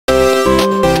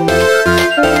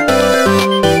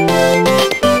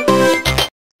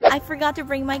I forgot to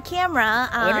bring my camera.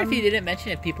 I wonder if you didn't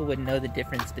mention it, people would know the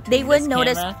difference between they would this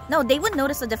notice. camera. No, they would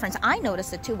notice the difference. I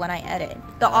noticed it too when I edit.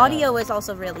 The audio is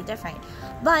also really different.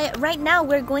 But right now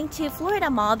we're going to Florida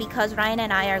Mall because Ryan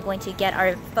and I are going to get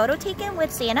our photo taken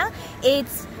with Santa.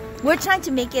 We're trying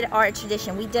to make it our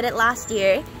tradition. We did it last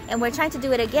year and we're trying to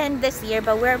do it again this year,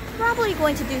 but we're probably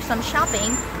going to do some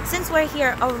shopping since we're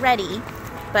here already.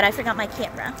 But I forgot my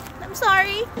camera. I'm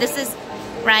sorry. This is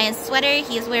Ryan's sweater.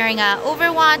 He is wearing a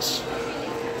Overwatch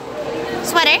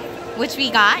sweater, which we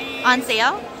got on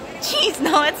sale. Jeez,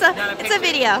 no, it's a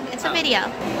video. It's a video.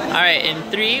 All right, in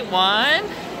 3, 1, 2,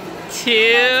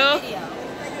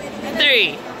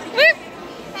 3. Whoop.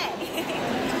 Hey.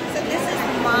 So this is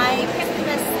my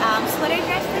Christmas sweater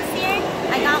dress this year.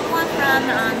 I got one from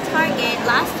Target.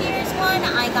 Last year's one,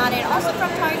 I got it also from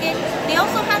Target. They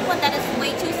also had one that is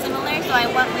way too similar, so I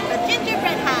went with the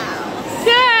gingerbread house.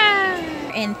 Yeah!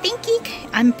 In ThinkGeek,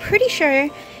 I'm pretty sure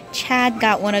Chad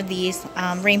got one of these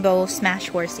rainbow smash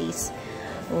horsies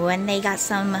when they got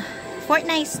some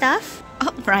Fortnite stuff.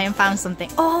 Oh, Ryan found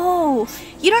something. Oh,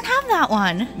 you don't have that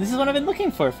one. This is what I've been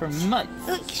looking for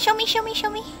months. Show me, show me, show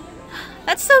me.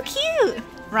 That's so cute.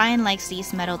 Ryan likes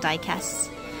these metal die casts,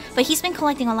 but he's been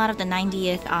collecting a lot of the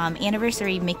 90th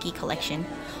anniversary Mickey collection.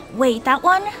 Wait, that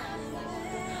one?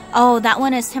 Oh, that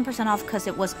one is 10% off because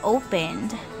it was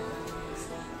opened.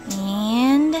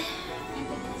 And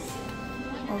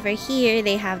over here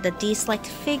they have the deselect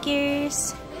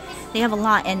figures. They have a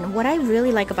lot, and what I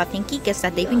really like about ThinkGeek is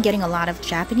that they've been getting a lot of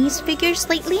Japanese figures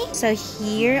lately. So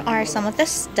here are some of the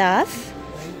stuff.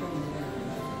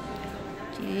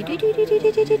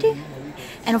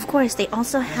 And of course they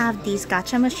also have these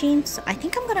gacha machines. I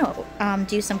think I'm gonna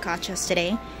do some gachas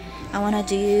today. I want to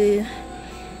do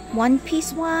One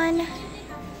Piece one.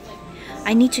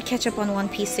 I need to catch up on One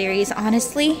Piece series,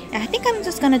 honestly. I think I'm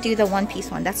just gonna do the One Piece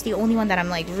one. That's the only one that I'm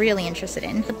like really interested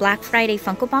in. The Black Friday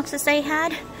Funko boxes they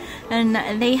had, and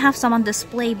they have some on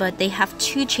display, but they have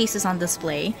 2 chases on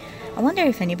display. I wonder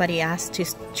if anybody asked to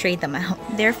trade them out.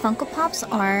 Their Funko Pops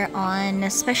are on a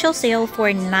special sale for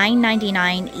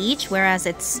 $9.99 each, whereas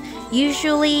it's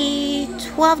usually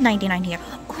 $12.99 here.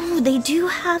 Oh, they do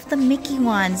have the Mickey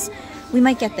ones. We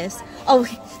might get this. Oh,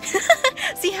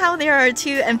 see how there are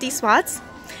 2 empty spots?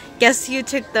 Guess you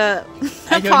took the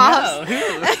I Pops. don't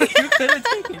know. Who could have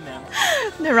taken them?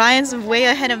 The Ryan's way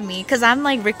ahead of me because I'm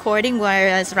like recording,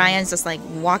 whereas Ryan's just like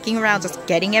walking around just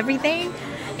getting everything.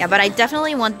 Yeah, but I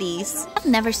definitely want these. I've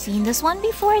never seen this one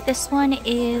before. This one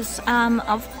is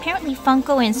apparently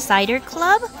Funko Insider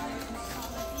Club.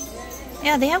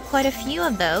 Yeah, they have quite a few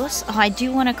of those. Oh, I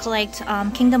do want to collect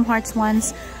Kingdom Hearts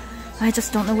ones. I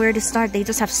just don't know where to start. They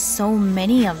just have so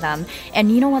many of them.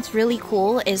 And you know what's really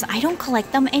cool is I don't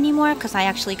collect them anymore because I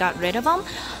actually got rid of them.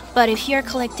 But if you're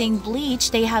collecting Bleach,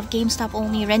 they have GameStop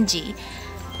only Renji,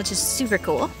 which is super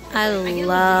cool. I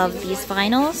love these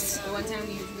vinyls.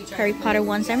 Harry Potter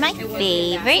ones are my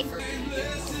favorite.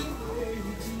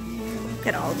 Look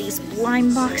at all these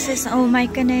blind boxes. Oh my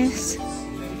goodness.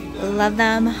 Love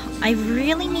them. I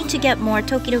really need to get more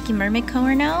Tokidoki Mermaid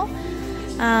Corno.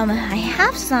 I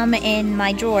have some in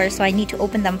my drawer, so I need to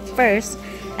open them first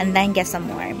and then get some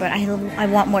more. But I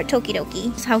want more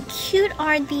Tokidoki. So how cute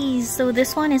are these? So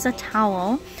this one is a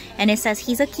towel, and it says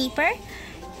he's a keeper.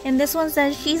 And this one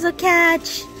says she's a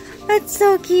catch. That's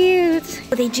so cute.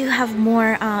 They do have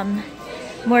more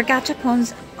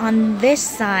gachapons on this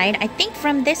side. I think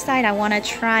from this side I want to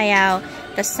try out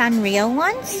the Sanrio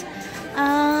ones.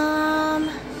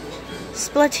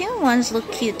 Splatoon ones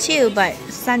look cute too, but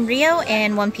Sanrio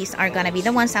and One Piece are gonna be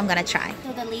the ones I'm gonna try.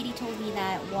 So the lady told me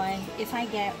that if I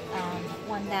get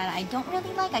one that I don't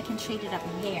really like, I can trade it up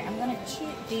in there. I'm gonna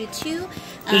do 2.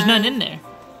 There's none in there.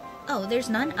 Oh, there's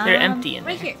none? They're empty in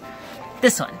there. Right here.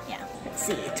 This one. Yeah. Let's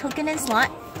see. Token and slot.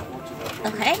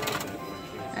 Okay.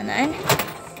 And then...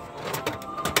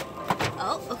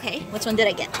 Oh, okay. Which one did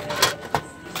I get?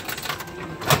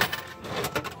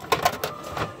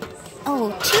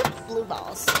 Oh, 2 blue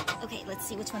balls. Okay, let's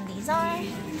see which one these are.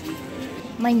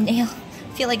 My nail.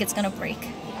 I feel like it's gonna break. Do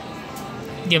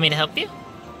you want me to help you?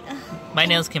 My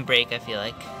nails can break, I feel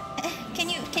like. Can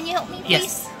you help me, please?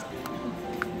 Yes.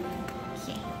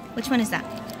 Okay. Which one is that?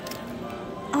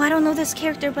 Oh, I don't know this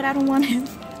character, but I don't want him.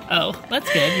 Oh,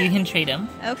 that's good. You can trade him.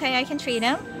 Okay, I can trade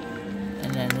him.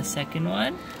 And then the second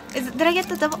one. Did I get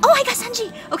the double? Oh, I got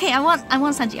Sanji! Okay, I want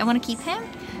Sanji. I want to keep him.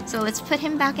 So let's put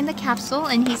him back in the capsule,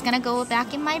 and he's gonna go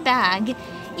back in my bag.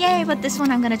 Yay, but this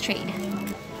one I'm gonna trade.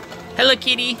 Hello,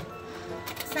 Kitty.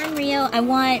 Sanrio, I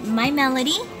want My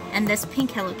Melody and this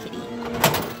pink Hello Kitty.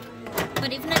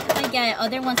 But even if I get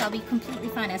other ones, I'll be completely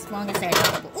fine as long as they're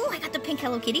available. Oh, I got the pink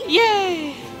Hello Kitty.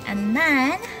 Yay! And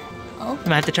then, I'm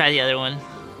gonna have to try the other one.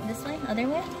 This way? Other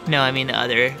way? No, I mean the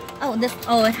other. Oh, this.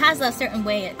 Oh, it has a certain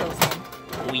way it goes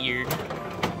in. Weird.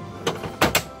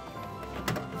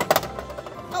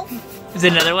 Oh. Is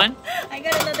it another one? I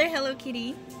got another Hello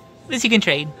Kitty. This you can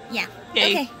trade. Yeah.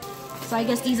 Yay. Okay. So I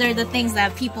guess these are the things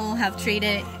that people have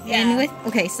traded in with.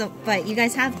 Okay, so but you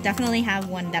guys definitely have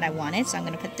one that I wanted, so I'm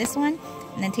gonna put this one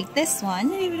and then take this one.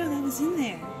 I didn't even know that was in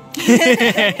there.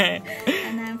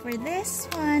 And then for this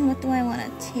one, what do I want to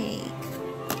take?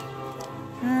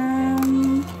 Now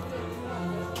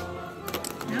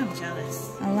I'm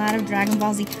jealous. A lot of Dragon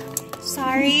Ball Z.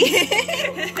 Sorry.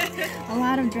 A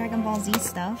lot of Dragon Ball Z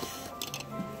stuff.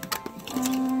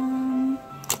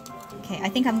 Okay, I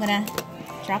think I'm gonna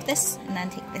drop this and then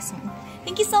take this one.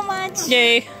 Thank you so much.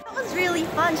 Yay. That was really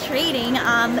fun trading.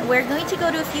 We're going to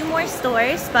go to a few more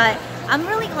stores, but I'm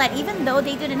really glad, even though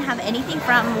they didn't have anything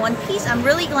from One Piece, I'm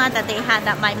really glad that they had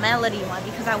that My Melody one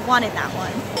because I wanted that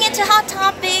one. Into Hot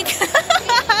Topic.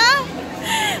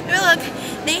 Look,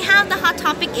 they have the Hot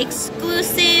Topic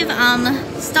exclusive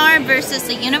Star versus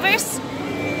the Universe.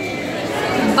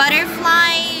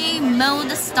 Butterfly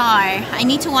Mode Star. I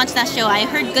need to watch that show. I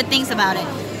heard good things about it.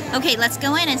 Okay, let's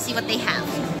go in and see what they have.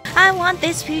 I want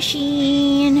this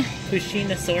Pusheen.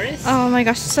 Pushinosaurus? Oh my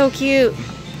gosh, so cute.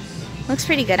 Looks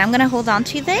pretty good. I'm gonna hold on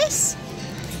to this.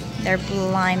 They're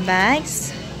blind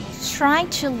bags. Trying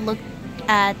to look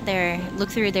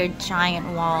through their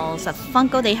giant walls of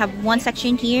Funko. They have one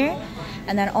section here,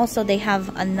 and then also they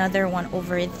have another one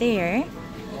over there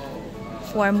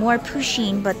for more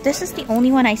Pusheen, but this is the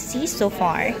only one I see so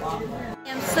far.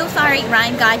 I'm so sorry,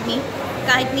 Ryan, guide me.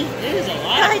 Guide me. There's a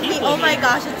lot Guide of me. people Oh my here.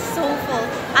 gosh, it's so full.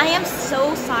 I am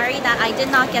so sorry that I did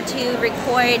not get to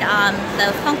record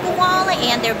the Funko wall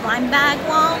and their blind bag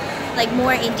wall like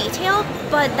more in detail,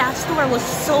 but that store was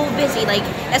so busy. Like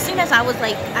as soon as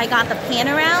I got the pan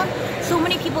around, so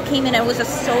many people came in and it was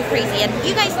just so crazy. And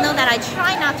you guys know that I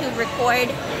try not to record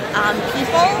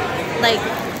people like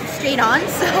straight on.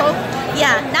 So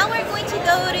yeah, now we're going to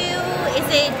go to, is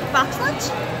it BoxLunch?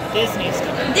 Disney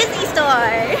store. Disney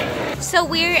store. So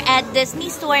we're at Disney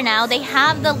store now. They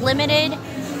have the limited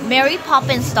Mary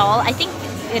Poppins doll. I think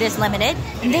it is limited.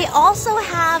 They also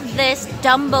have this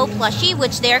Dumbo plushie,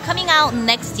 which they're coming out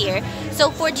next year.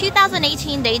 So for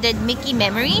 2018, they did Mickey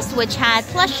Memories, which had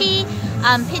plushie,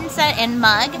 pin set, and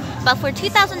mug. But for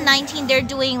 2019, they're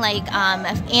doing like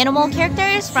animal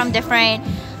characters from different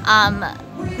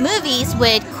movies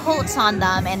with quotes on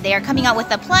them, and they're coming out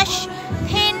with a plush,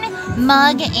 pin,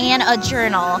 mug, and a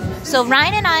journal. So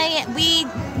Ryan and I,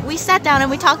 we sat down and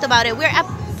we talked about it. We're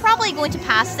probably going to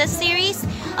pass this series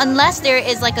unless there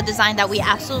is like a design that we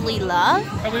absolutely love.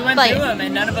 But we went through them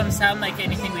and none of them sound like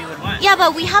anything we would want. Yeah,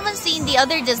 but we haven't seen the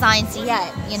other designs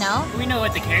yet, you know? We know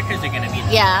what the characters are going to be.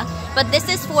 Yeah, but this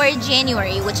is for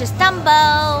January, which is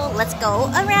Dumbo. Let's go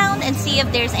around and see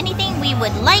if there's anything we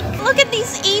would like. Look at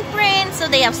these aprons. So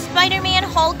they have Spider-Man,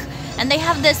 Hulk, and they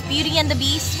have this Beauty and the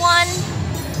Beast one.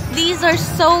 These are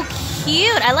so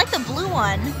cute. I like the blue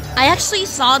one. I actually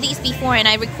saw these before and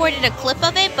I recorded a clip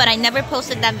of it, but I never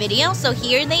posted that video. So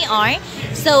here they are.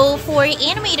 So for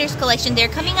Animators Collection, they're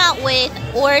coming out with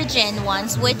Origin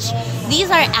ones, which these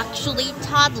are actually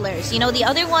toddlers. You know, the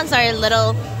other ones are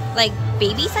little, like,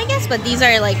 babies, I guess, but these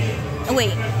are like, oh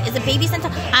wait, is it babies and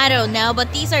I don't know,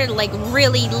 but these are like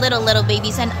really little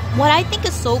babies. And what I think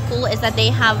is so cool is that they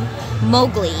have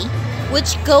Mowgli,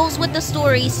 which goes with the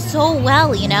story so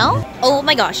well, you know? Oh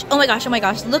my gosh, oh my gosh, oh my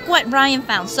gosh. Look what Ryan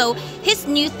found. So his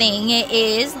new thing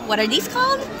is, what are these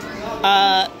called?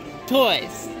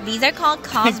 Toys. These are called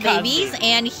Cos Babies,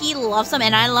 and he loves them,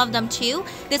 and I love them too.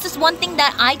 This is one thing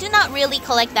that I do not really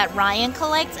collect that Ryan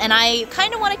collects, and I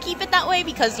kind of want to keep it that way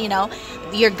because, you know,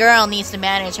 your girl needs to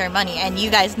manage her money, and you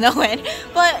guys know it.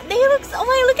 But they look, oh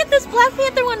my, look at this Black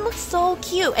Panther one, looks so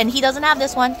cute, and he doesn't have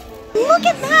this one. Look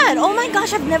at that! Oh my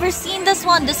gosh, I've never seen this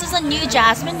one. This is a new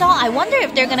Jasmine doll. I wonder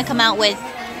if they're gonna come out with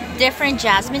different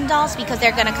Jasmine dolls because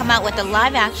they're gonna come out with a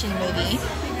live action movie.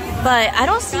 But I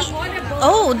don't see...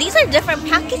 Oh, these are different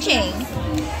packaging.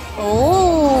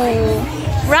 Oh,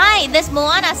 right, this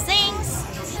Moana sings.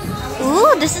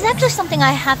 Ooh, this is actually something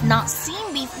I have not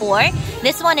seen before.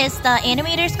 This one is the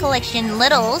Animators Collection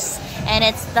Littles, and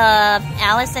it's the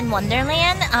Alice in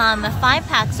Wonderland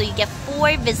 5-pack, so you get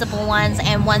 4 visible ones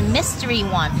and 1 mystery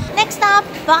one. Next up,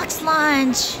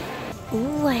 BoxLunch.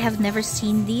 Ooh, I have never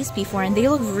seen these before, and they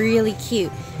look really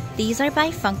cute. These are by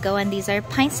Funko, and these are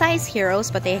pint-sized heroes,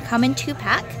 but they come in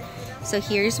 2-pack. So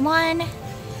here's 1,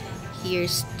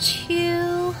 here's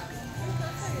 2,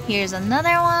 Here's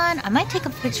another one. I might take a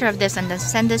picture of this and then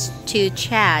send this to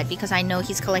Chad because I know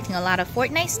he's collecting a lot of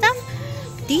Fortnite stuff.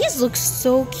 These look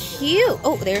so cute.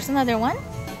 Oh, there's another one.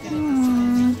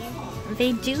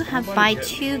 They do have buy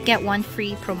two get one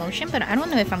free promotion, but I don't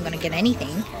know if I'm gonna get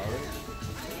anything.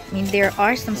 I mean, there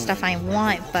are some stuff I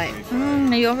want, but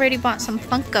I already bought some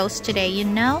Funkos today, you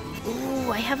know?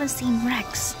 Ooh, I haven't seen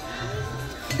Rex.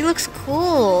 He looks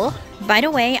cool. By the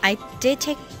way, I did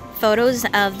take photos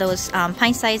of those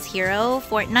pint-sized hero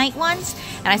Fortnite ones,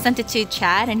 and I sent it to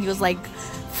Chad, and he was like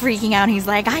freaking out. He's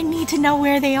like, I need to know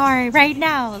where they are right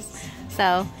now.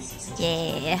 So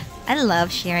yeah, I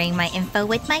love sharing my info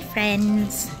with my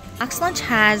friends. BoxLunch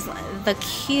has the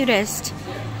cutest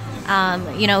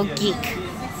you know, geek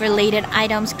related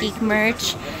items, geek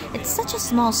merch. It's such a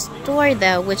small store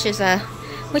though, which is a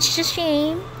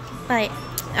shame, but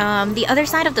the other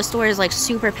side of the store is like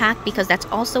super packed because that's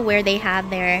also where they have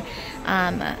their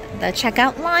the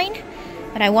checkout line.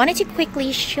 But I wanted to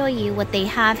quickly show you what they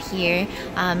have here.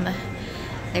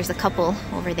 There's a couple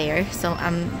over there, so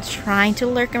I'm trying to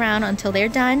lurk around until they're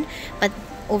done. But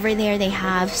over there they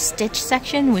have Stitch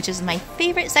section, which is my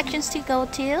favorite sections to go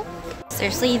to.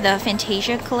 Seriously, the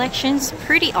Fantasia collection's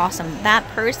pretty awesome. That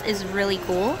purse is really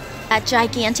cool. That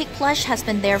gigantic plush has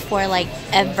been there for like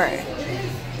ever.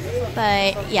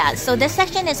 But yeah, so this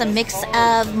section is a mix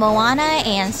of Moana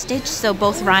and Stitch, so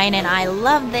both Ryan and I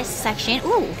love this section.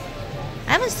 Ooh,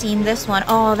 I haven't seen this one.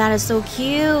 Oh, that is so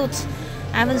cute.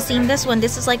 I haven't seen this one.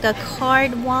 This is like a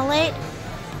card wallet.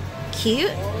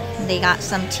 Cute. They got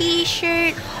some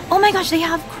t-shirt. Oh my gosh, they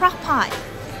have crock pot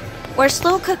or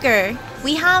slow cooker.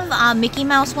 We have Mickey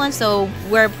Mouse one, so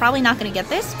we're probably not gonna get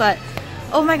this, but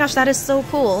oh my gosh, that is so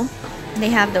cool. They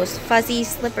have those fuzzy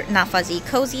slipper, not fuzzy,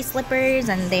 cozy slippers,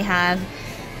 and they have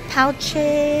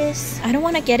pouches. I don't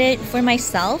want to get it for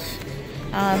myself.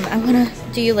 I want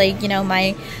to do like, you know,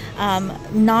 my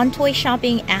non-toy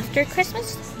shopping after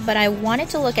Christmas, but I wanted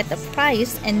to look at the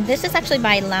price, and this is actually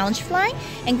by Loungefly,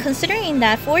 and considering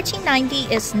that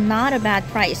 $14.90 is not a bad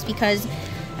price because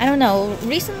I don't know,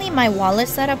 recently my wallet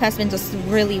setup has been just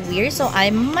really weird, so I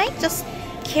might just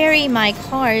carry my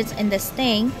cards in this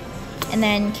thing and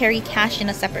then carry cash in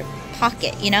a separate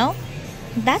pocket, you know?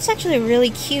 That's actually really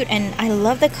cute, and I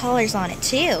love the colors on it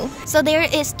too. So there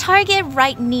is Target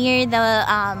right near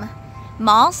the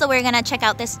mall, so we're gonna check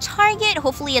out this Target.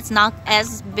 Hopefully it's not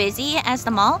as busy as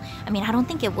the mall. I mean, I don't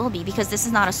think it will be because this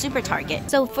is not a super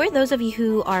Target. So for those of you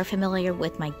who are familiar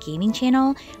with my gaming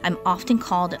channel, I'm often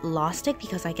called Dollastic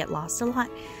because I get lost a lot.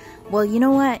 Well, you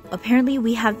know what? Apparently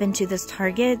we have been to this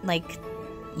Target like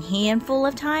a handful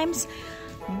of times,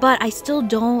 but I still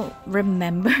don't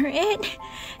remember it,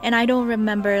 and I don't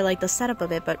remember like the setup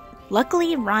of it, but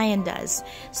luckily Ryan does.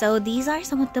 So these are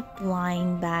some of the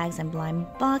blind bags and blind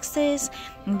boxes.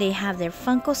 They have their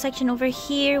Funko section over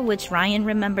here, which Ryan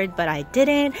remembered but I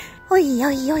didn't. Oi,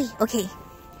 oi, oi. Okay,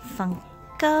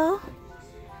 Funko.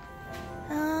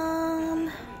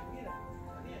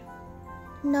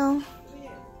 No,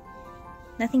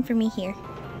 nothing for me here.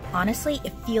 Honestly,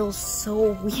 it feels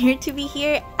so weird to be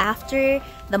here after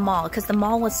the mall because the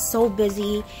mall was so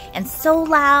busy and so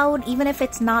loud. Even if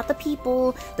it's not the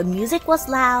people, the music was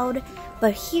loud.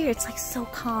 But here it's like so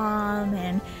calm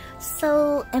and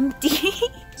so empty.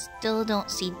 Still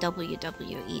don't see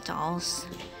WWE dolls.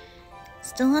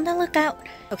 Still on the lookout.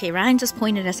 Okay, Ryan just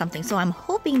pointed at something, so I'm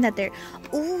hoping that they're...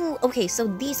 Ooh, okay, so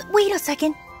these... Wait a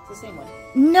second. The same one.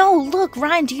 No, look,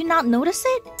 Ryan, do you not notice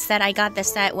it? Said I got the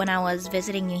set when I was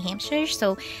visiting New Hampshire,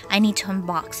 so I need to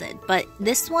unbox it. But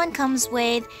this one comes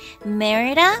with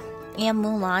Merida and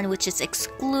Mulan, which is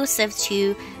exclusive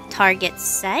to Target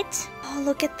set. Oh,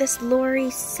 look at this Lori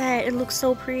set. It looks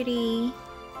so pretty.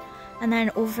 And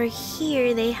then over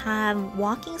here, they have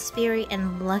Walking Spirit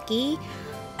and Lucky.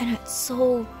 And it's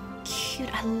so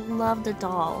cute. I love the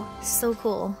doll. So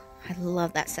cool. I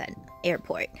love that set.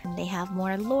 Airport. And they have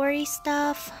more Lori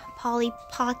stuff. Polly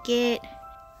Pocket.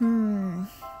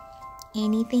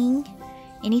 Anything?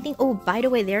 Oh, by the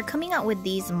way, they're coming out with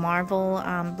these Marvel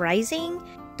Rising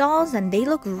dolls, and they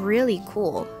look really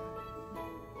cool.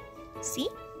 See?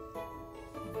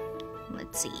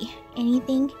 Let's see.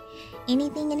 Anything?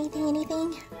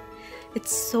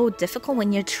 It's so difficult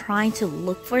when you're trying to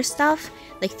look for stuff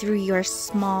like through your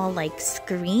small like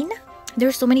screen.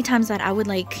 There's so many times that I would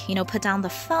like, you know, put down the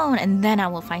phone and then I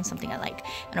will find something I like.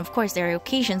 And of course there are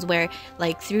occasions where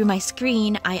like through my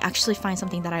screen I actually find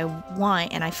something that I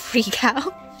want and I freak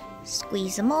out.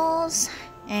 Squeezimals.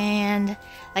 And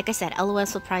like I said, LOL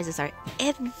surprises are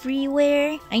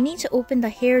everywhere. I need to open the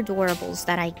hair adorables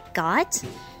that I got.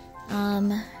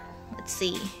 Let's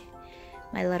see.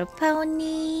 My Little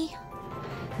Pony.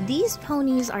 These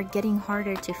ponies are getting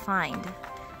harder to find.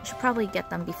 I should probably get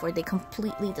them before they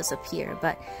completely disappear,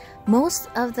 but most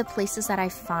of the places that I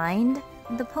find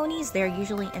the ponies, they're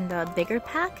usually in the bigger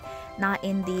pack, not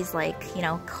in these, like, you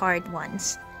know, card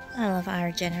ones. I love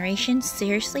our generation.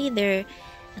 Seriously, their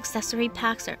accessory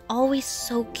packs are always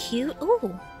so cute.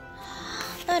 Ooh,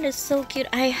 that is so cute.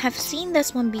 I have seen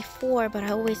this one before, but I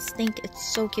always think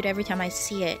it's so cute every time I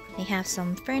see it. They have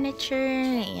some furniture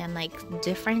and like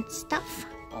different stuff.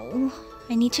 Oh,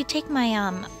 I need to take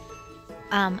my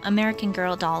American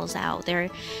Girl dolls out. They're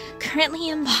currently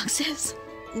in boxes.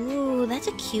 Ooh, that's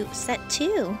a cute set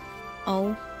too.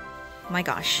 Oh my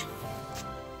gosh.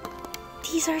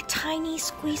 These are tiny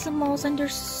Squeezamals and they're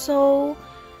so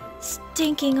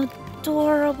stinking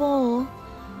adorable.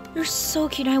 They're so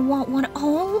cute. I want one.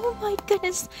 Oh my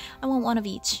goodness. I want one of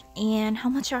each. And how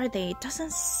much are they? It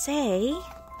doesn't say.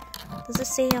 Does it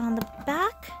say on the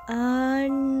back?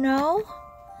 No.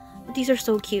 These are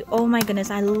so cute. Oh my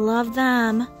goodness, I love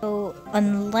them. So,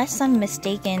 unless I'm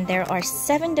mistaken, there are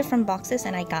 7 different boxes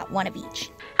and I got one of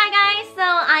each. Hi guys, so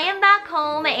I am back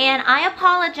home and I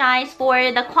apologize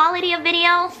for the quality of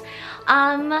videos.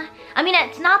 I mean,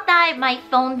 it's not that my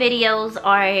phone videos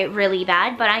are really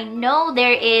bad, but I know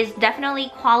there is definitely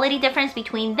quality difference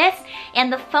between this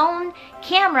and the phone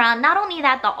camera. Not only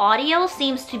that, the audio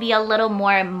seems to be a little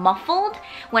more muffled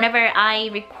whenever I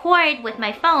record with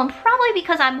my phone, probably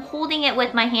because I'm holding it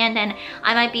with my hand and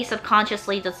I might be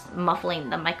subconsciously just muffling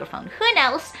the microphone. Who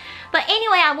knows? But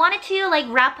anyway, I wanted to like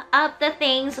wrap up the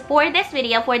things for this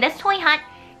video, for this toy hunt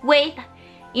with,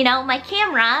 you know, my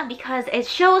camera, because it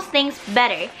shows things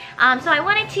better. So I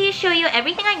wanted to show you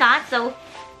everything I got. So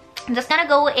I'm just gonna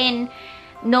go in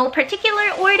no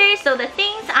particular order. So the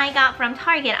things I got from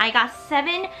Target, I got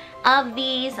 7 of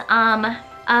these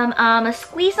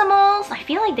Squeezamals. I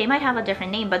feel like they might have a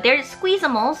different name, but they're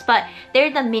Squeezamals, but they're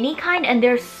the mini kind and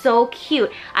they're so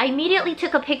cute. I immediately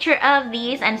took a picture of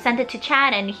these and sent it to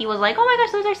Chad and he was like, oh my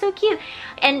gosh, those are so cute.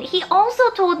 And he also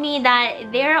told me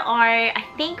that there are, I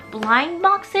think, blind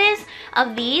boxes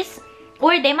of these,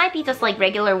 or they might be just like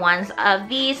regular ones of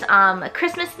these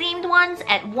Christmas themed ones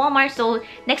at Walmart. So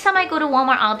next time I go to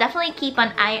Walmart, I'll definitely keep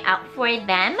an eye out for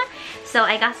them. So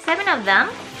I got 7 of them.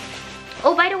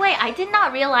 Oh, by the way, I did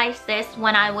not realize this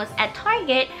when I was at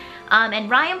Target, and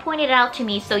Ryan pointed it out to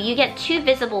me. So you get 2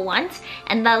 visible ones,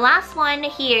 and the last one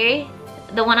here,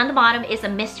 the one on the bottom, is a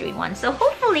mystery one. So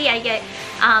hopefully I get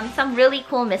some really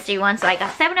cool mystery ones. So I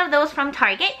got 7 of those from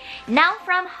Target. Now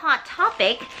from Hot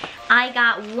Topic, I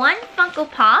got 1 Funko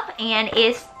Pop, and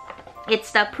it's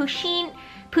the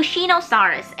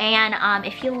Pushinosaurus. And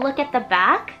if you look at the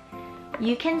back,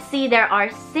 you can see there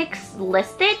are 6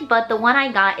 listed, but the one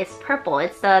I got is purple.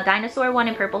 It's the dinosaur one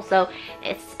in purple, so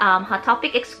it's Hot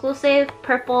Topic exclusive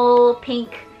purple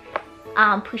pink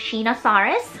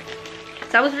Pushinosaurus.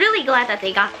 So I was really glad that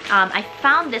they got, I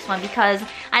found this one because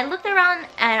I looked around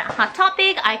at Hot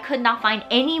Topic, I could not find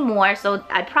any more, so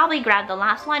I probably grabbed the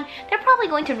last one. They're probably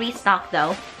going to restock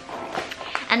though.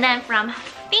 And then from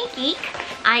ThinkGeek,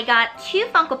 I got 2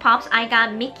 Funko Pops. I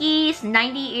got Mickey's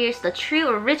 90 Ears, the true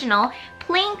original,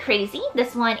 plain crazy.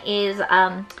 This one is,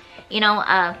 you know,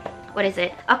 what is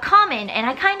it? A common, and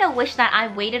I kind of wish that I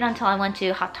waited until I went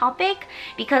to Hot Topic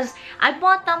because I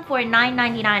bought them for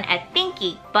 $9.99 at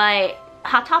ThinkGeek, but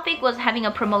Hot Topic was having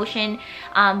a promotion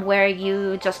where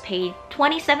you just paid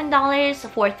 $27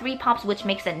 for 3 pops, which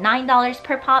makes it $9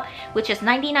 per pop, which is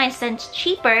 99 cents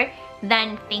cheaper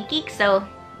than ThinkGeek. So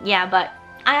yeah, but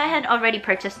I had already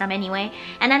purchased them anyway.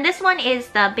 And then this one is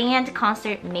the band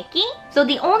concert Mickey. So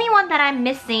the only one that I'm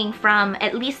missing from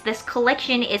at least this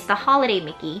collection is the holiday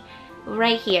Mickey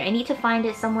right here. I need to find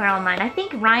it somewhere online. I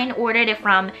think Ryan ordered it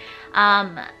from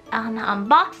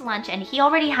BoxLunch and he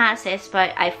already has his,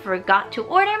 but I forgot to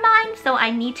order mine, so I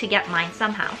need to get mine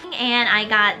somehow. And I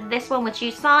got this one, which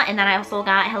you saw, and then I also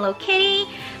got Hello Kitty,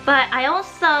 but I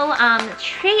also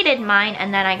traded mine,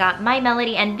 and then I got My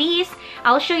Melody. And these,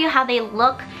 I'll show you how they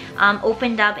look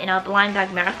opened up in a blind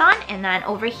bag marathon. And then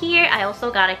over here I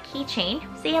also got a keychain,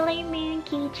 Sailor Moon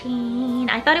keychain.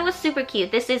 I thought it was super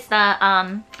cute. This is the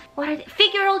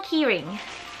figural keyring.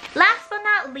 Last but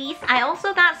not least, I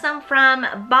also got some from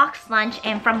BoxLunch,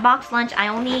 and from BoxLunch I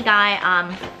only got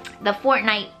the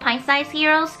Fortnite pint-sized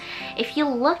heroes. If you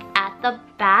look at the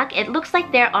back, it looks like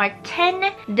there are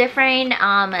 10 different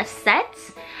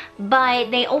sets, but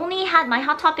they only had, my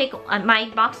Hot Topic, my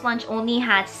BoxLunch only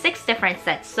had 6 different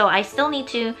sets, so I still need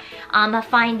to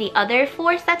find the other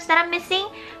 4 sets that I'm missing.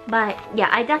 But yeah,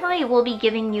 I definitely will be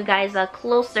giving you guys a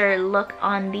closer look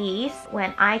on these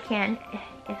when I can,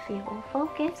 if it will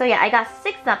focus. So yeah, I got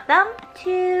 6 of them.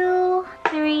 2,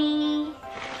 3,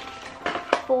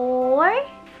 4,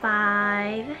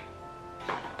 5,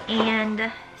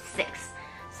 and 6.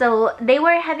 So they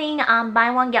were having buy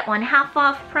one get one half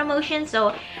off promotion,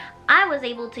 so I was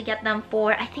able to get them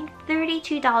for I think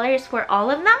 $32 for all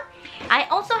of them. I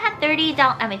also had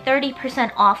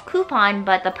 30% off coupon,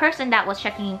 but the person that was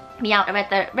checking me out at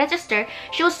the register,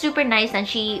 she was super nice, and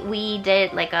we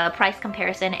did like a price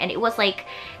comparison, and it was like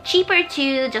cheaper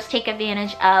to just take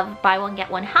advantage of buy one get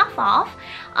one half off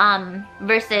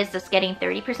versus just getting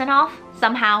 30% off.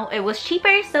 Somehow it was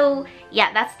cheaper, so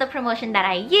yeah, that's the promotion that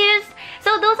I used.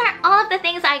 So those are all of the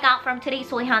things I got from today's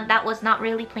toy hunt. That was not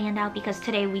really planned out because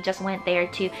today we just went there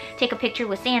to take a picture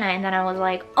with Santa, and then I was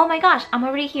like, oh my gosh, I'm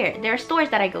already here. There are stores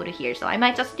that I go to here, so I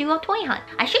might just do a toy hunt.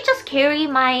 I should just carry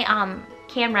my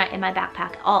camera in my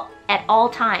backpack at all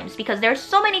times, because there's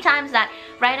so many times that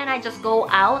Ryan and I just go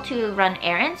out to run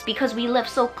errands. Because we live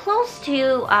so close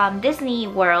to Disney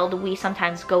World, we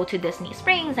sometimes go to Disney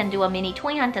Springs and do a mini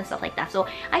toy hunt and stuff like that. So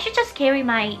I should just carry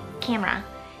my camera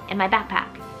in my backpack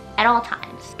at all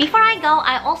times. Before I go,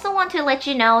 I also want to let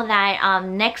you know that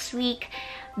next week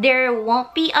there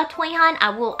won't be a toy hunt. I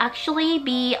will actually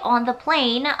be on the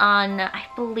plane on, I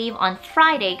believe, on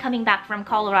Friday, coming back from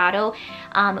Colorado.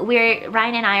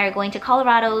 Ryan and I are going to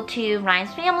Colorado to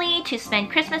Ryan's family to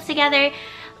spend Christmas together.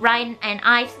 Ryan and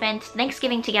I spent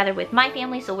Thanksgiving together with my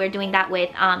family, so we're doing that with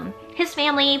his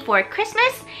family for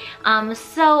Christmas.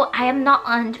 So I am not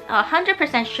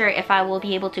 100% sure if I will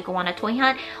be able to go on a toy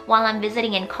hunt while I'm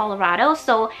visiting in Colorado,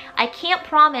 so I can't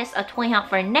promise a toy hunt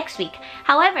for next week.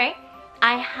 However,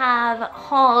 I have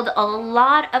hauled a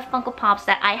lot of Funko Pops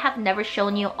that I have never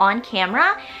shown you on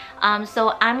camera.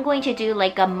 So I'm going to do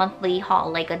like a monthly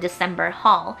haul, like a December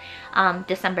haul,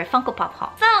 December Funko Pop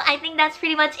haul. So I think that's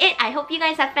pretty much it. I hope you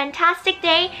guys have a fantastic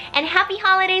day and happy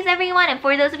holidays, everyone. And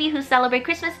for those of you who celebrate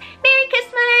Christmas, Merry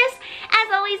Christmas!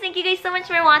 As always, thank you guys so much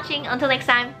for watching. Until next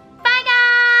time,